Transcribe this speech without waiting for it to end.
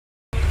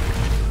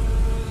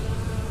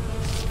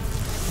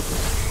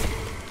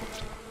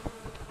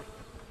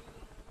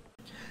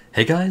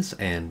Hey guys,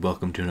 and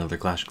welcome to another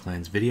Clash of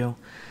Clans video.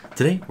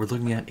 Today we're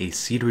looking at a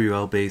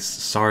CWL base.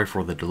 Sorry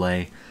for the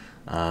delay,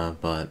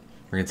 but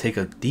we're going to take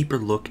a deeper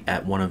look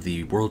at one of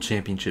the World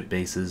Championship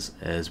bases,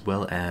 as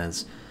well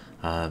as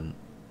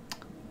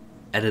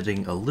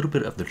editing a little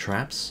bit of the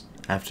traps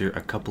after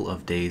a couple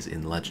of days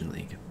in Legend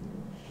League.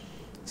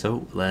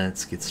 So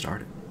let's get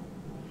started.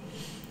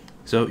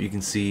 So you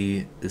can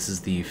see this is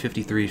the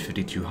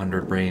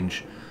 53-5200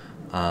 range.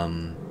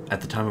 At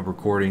the time of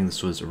recording,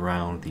 this was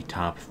around the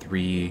top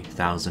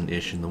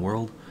 3,000-ish in the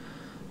world.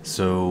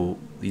 So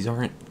these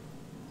aren't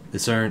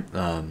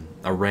a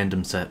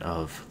random set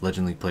of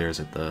Legend League players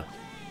at the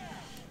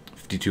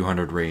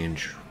 5200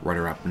 range right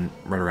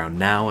around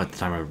now at the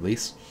time of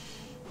release.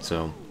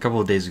 So a couple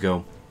of days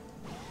ago,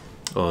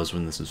 was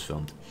when this was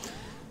filmed,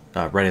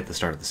 right at the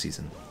start of the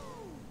season.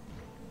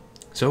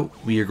 So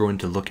we are going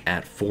to look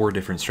at 4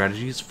 different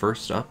strategies.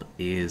 First up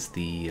is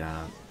the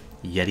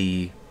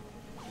Yeti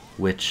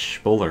Witch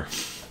Bowler.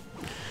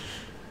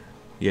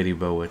 Yeti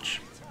Bow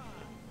Witch.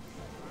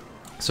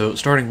 So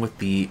starting with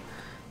the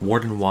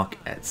Warden Walk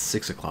at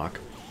 6 o'clock,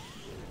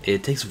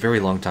 it takes a very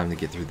long time to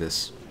get through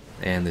this,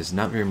 and there's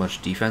not very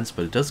much defense,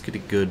 but it does get a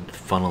good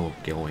funnel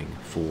going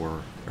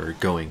for the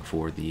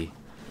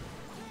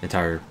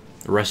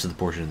rest of the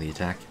portion of the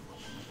attack.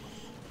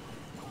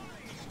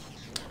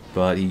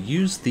 But he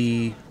used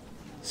the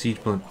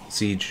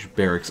siege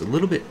barracks a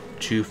little bit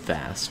too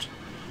fast,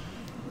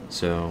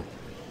 so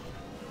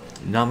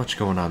not much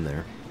going on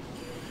there.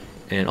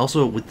 And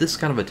also, with this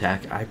kind of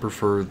attack, I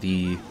prefer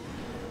the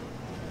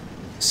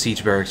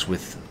siege barracks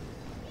with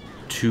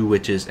 2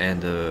 witches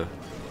and a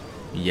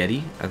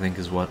Yeti, I think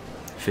is what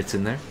fits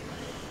in there.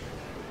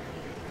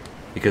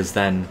 Because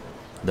then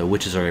the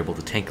witches are able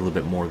to tank a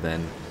little bit more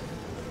than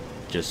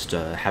just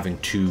having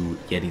 2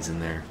 Yetis in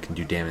there can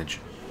do damage.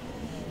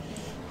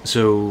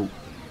 So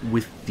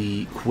with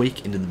the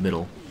Quake into the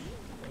middle,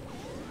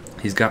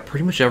 he's got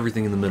pretty much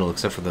everything in the middle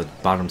except for the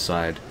bottom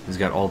side. He's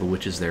got all the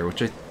witches there,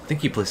 which I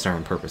think he placed there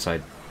on purpose.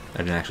 I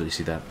didn't actually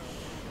see that.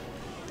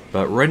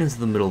 But right into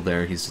the middle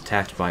there, he's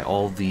attacked by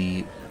all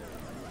the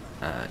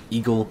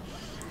Eagle,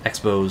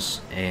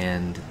 Expos,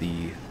 and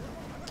the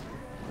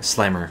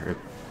Slammer, or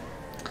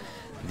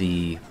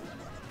the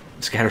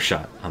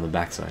Scattershot on the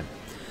backside.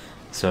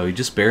 So he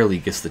just barely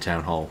gets the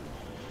Town Hall.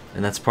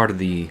 And that's part of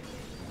the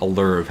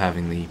allure of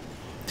having the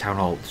Town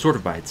Hall sort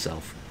of by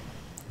itself.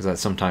 Is that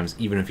sometimes,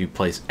 even if you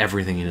place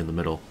everything into the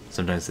middle,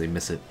 sometimes they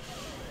miss it.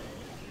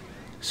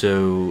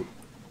 So,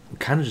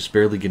 kind of just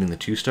barely getting the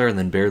 2-star, and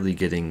then barely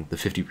getting the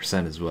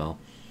 50% as well.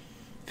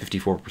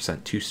 54%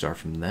 2-star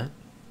from that.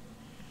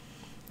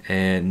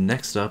 And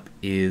next up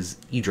is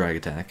E-Drag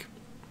Attack.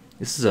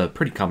 This is a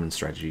pretty common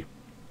strategy.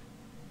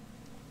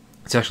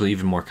 It's actually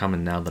even more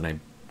common now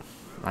than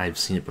I've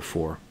seen it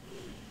before.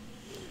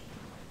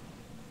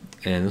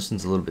 And this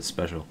one's a little bit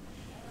special.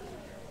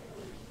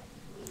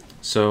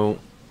 So,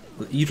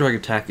 the E-Drag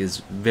attack is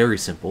very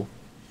simple.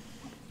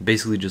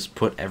 Basically just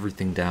put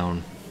everything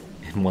down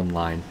in one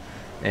line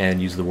and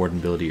use the Warden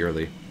ability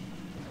early,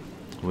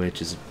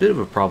 which is a bit of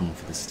a problem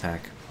for this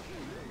attack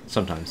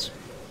sometimes,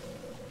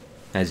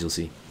 as you'll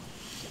see.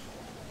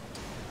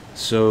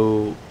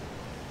 So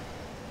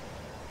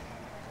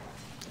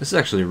this is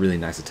actually a really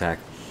nice attack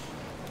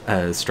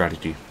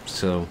strategy.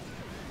 So,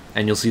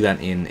 and you'll see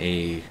that in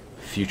a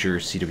future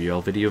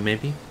CWL video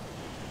maybe.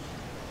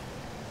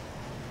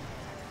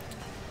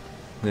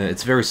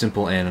 It's very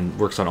simple and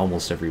works on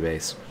almost every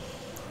base,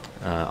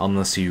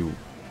 unless you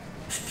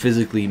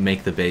physically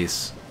make the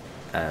base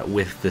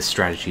with this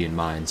strategy in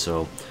mind,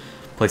 so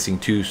placing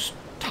 2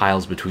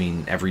 tiles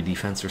between every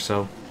defense or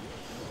so.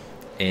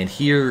 And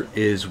here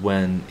is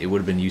when it would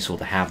have been useful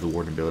to have the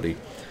Warden ability.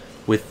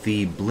 With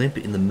the Blimp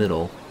in the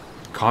middle,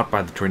 caught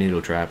by the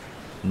Tornado Trap,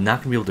 not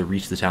going to be able to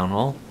reach the Town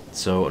Hall,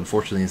 so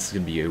unfortunately this is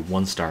going to be a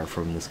 1-star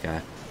from this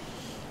guy.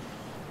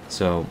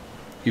 So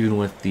even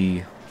with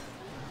the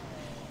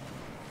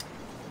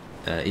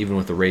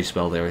Rage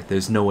spell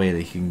there's no way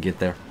that he can get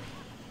there.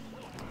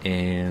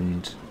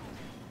 And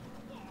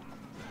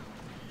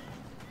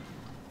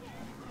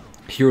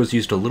Heroes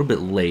used a little bit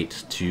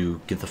late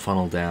to get the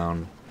funnel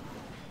down,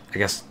 I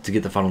guess to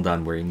get the funnel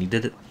down where he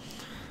needed it,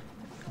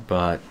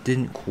 but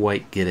didn't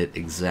quite get it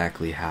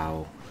exactly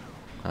how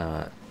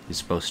he's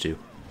supposed to.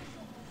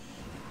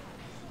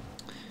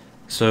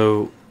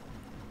 So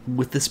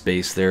with this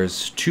base,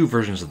 there's 2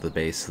 versions of the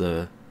base.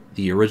 The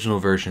original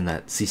version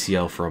that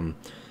CCL from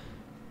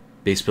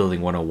Base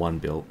Building 101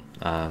 built.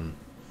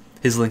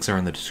 His links are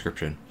in the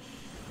description.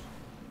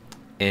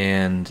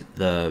 And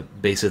the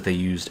base that they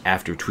used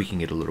after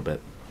tweaking it a little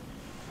bit.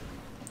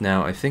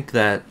 Now, I think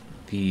that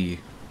the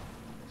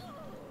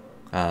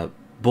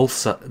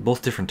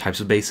both different types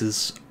of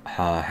bases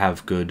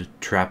have good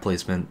trap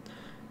placement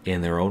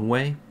in their own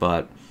way,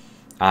 but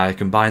I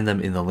combined them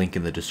in the link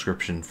in the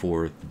description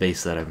for the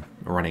base that I'm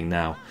running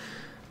now,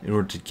 in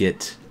order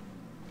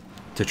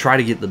to try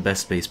to get the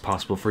best base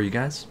possible for you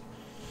guys.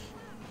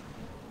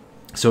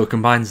 So it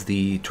combines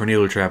the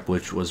Tornado Trap,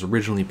 which was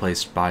originally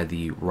placed by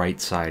the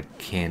right side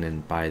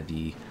cannon by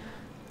the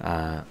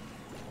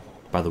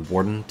by the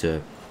Warden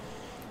to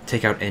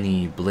take out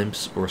any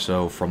blimps or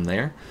so from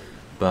there.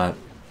 But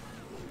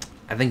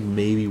I think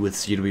maybe with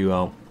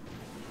CWL,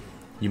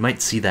 you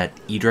might see that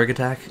E-Drag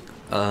attack,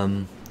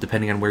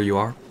 depending on where you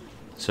are.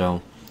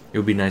 So it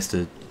would be nice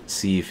to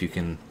see if you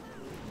can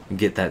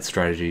get that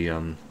strategy,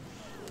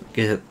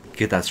 get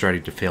that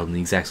strategy to fail in the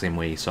exact same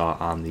way you saw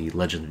on the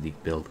Legend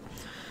League build.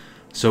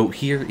 So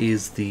here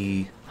is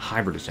the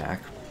hybrid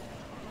attack.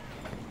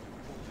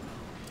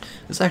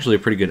 It's actually a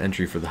pretty good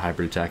entry for the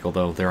hybrid attack,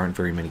 although there aren't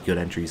very many good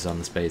entries on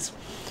this base.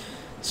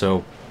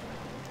 So,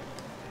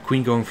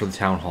 Queen going for the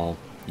Town Hall.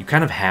 You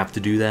kind of have to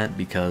do that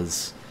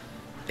because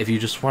if you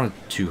just wanted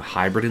to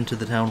hybrid into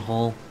the Town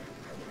Hall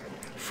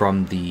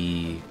from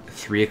the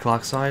 3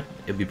 o'clock side,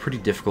 it'd be pretty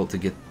difficult to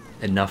get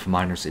enough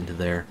miners into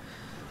there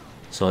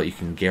so that you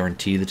can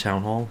guarantee the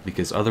Town Hall,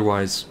 because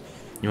otherwise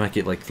you might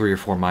get like 3 or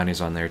 4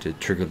 miners on there to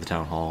trigger the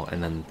Town Hall,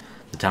 and then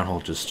the Town Hall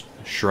just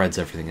shreds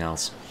everything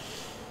else.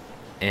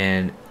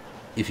 And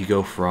if you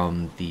go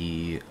from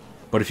the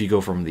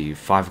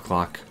 5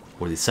 o'clock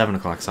or the 7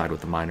 o'clock side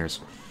with the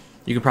miners,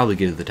 you can probably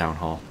get to the Town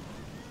Hall.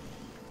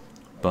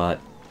 But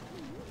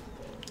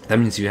that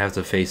means you have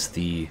to face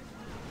the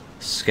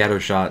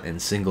Scattershot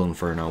and Single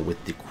Inferno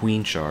with the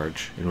Queen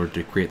charge in order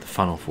to create the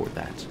funnel for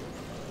that.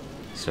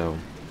 So,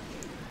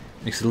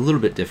 makes it a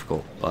little bit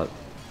difficult, but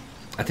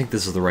I think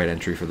this is the right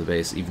entry for the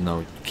base, even though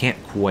you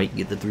can't quite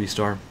get the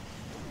 3-star,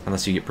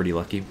 unless you get pretty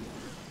lucky.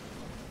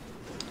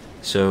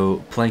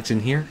 So,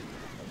 Plankton here,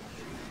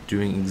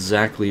 doing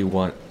exactly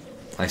what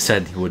I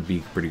said would be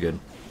pretty good.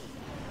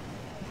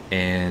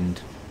 And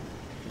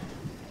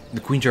the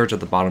Queen charge at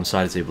the bottom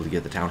side is able to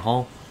get the Town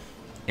Hall,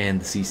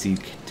 and the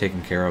CC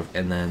taken care of,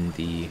 and then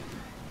the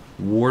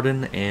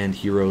Warden and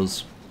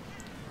Heroes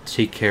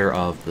take care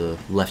of the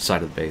left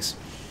side of the base.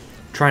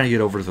 Trying to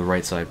get over to the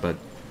right side, but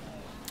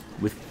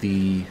with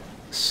the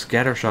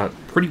Scattershot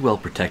pretty well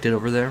protected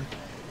over there,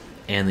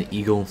 and the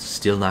Eagle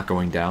still not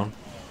going down,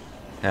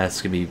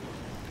 that's gonna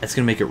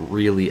make it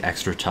really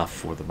extra tough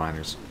for the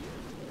miners.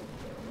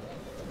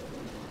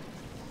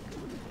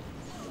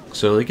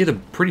 So they get a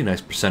pretty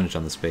nice percentage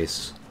on this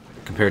base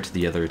compared to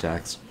the other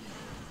attacks,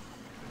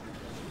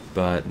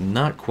 but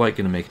not quite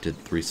going to make it to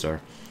the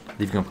 3-star.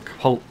 Leaving up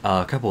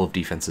a couple of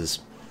defenses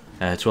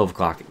at 12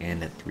 o'clock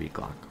and at 3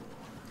 o'clock.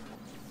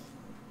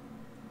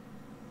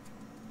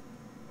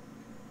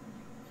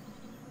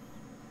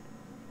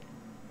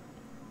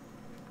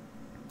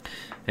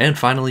 And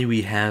finally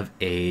we have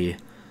a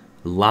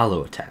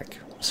Lalo attack.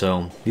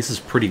 So this is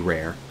pretty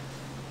rare,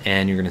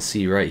 and you're going to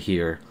see right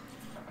here,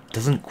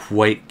 doesn't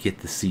quite get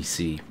the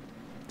CC.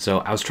 So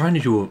I was trying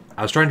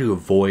to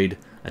avoid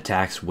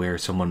attacks where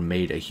someone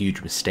made a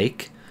huge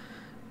mistake,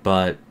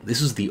 but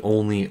this is the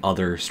only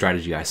other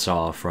strategy I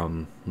saw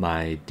from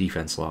my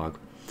defense log,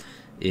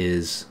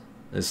 is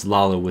this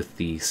Lalo with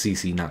the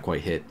CC not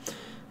quite hit.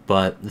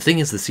 But the thing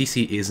is, the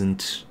CC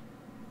isn't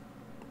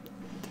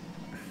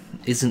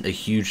a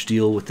huge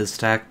deal with this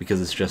attack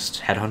because it's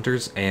just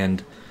headhunters,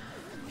 and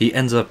he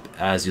ends up,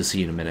 as you'll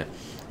see in a minute,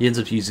 he ends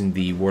up using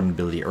the Warden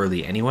ability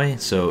early anyway,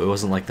 so it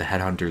wasn't like the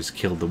headhunters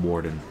killed the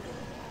Warden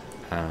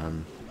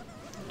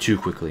too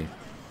quickly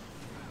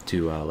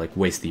to like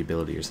waste the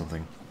ability or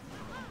something.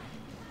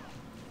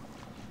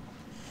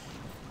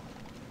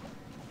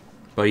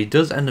 But he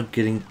does end up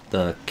getting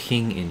the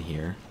King in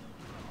here.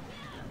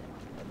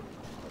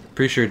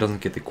 Pretty sure he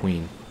doesn't get the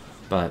Queen,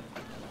 but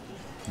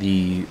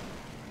the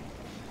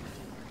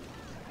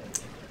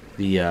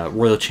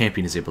Royal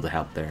Champion is able to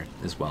help there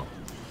as well.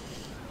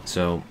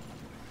 So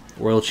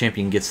Royal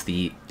Champion gets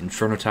the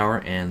Inferno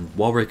Tower, and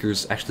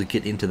Wallbreakers actually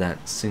get into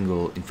that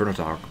single Inferno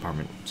Tower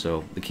compartment,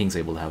 so the King's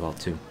able to have out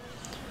too.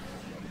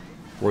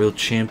 Royal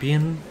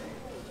Champion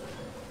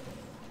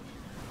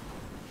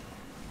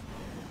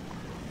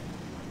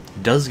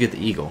does get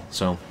the Eagle,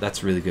 so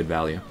that's really good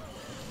value.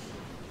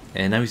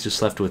 And now he's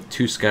just left with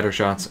 2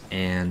 Scattershots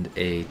and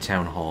a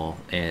Town Hall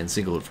and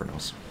single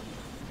Infernos.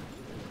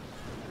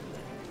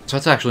 So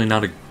that's actually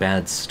not a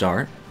bad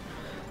start,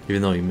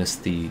 even though he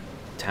missed the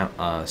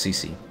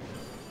CC.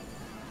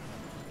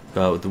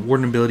 But with the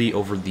Warden ability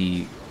over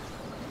the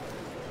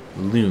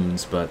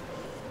Loons, but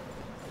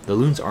the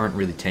Loons aren't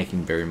really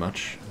tanking very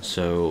much,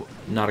 so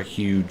not a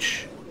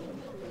huge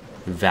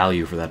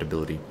value for that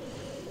ability.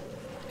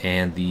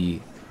 And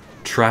the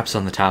traps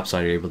on the top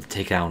side are able to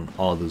take down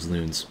all of those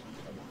Loons.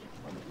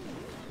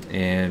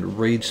 And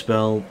Rage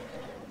Spell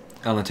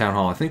on the Town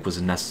Hall I think was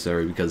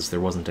unnecessary because there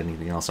wasn't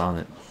anything else on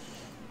it.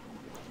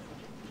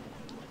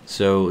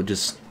 So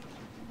just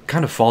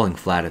kind of falling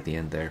flat at the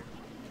end there.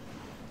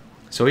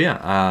 So yeah,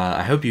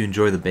 I hope you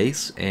enjoy the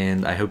base,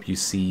 and I hope you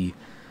see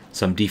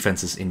some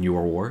defenses in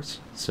your wars.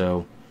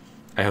 So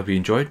I hope you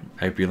enjoyed,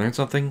 I hope you learned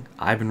something.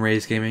 I've been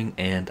Raze Gaming,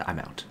 and I'm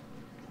out.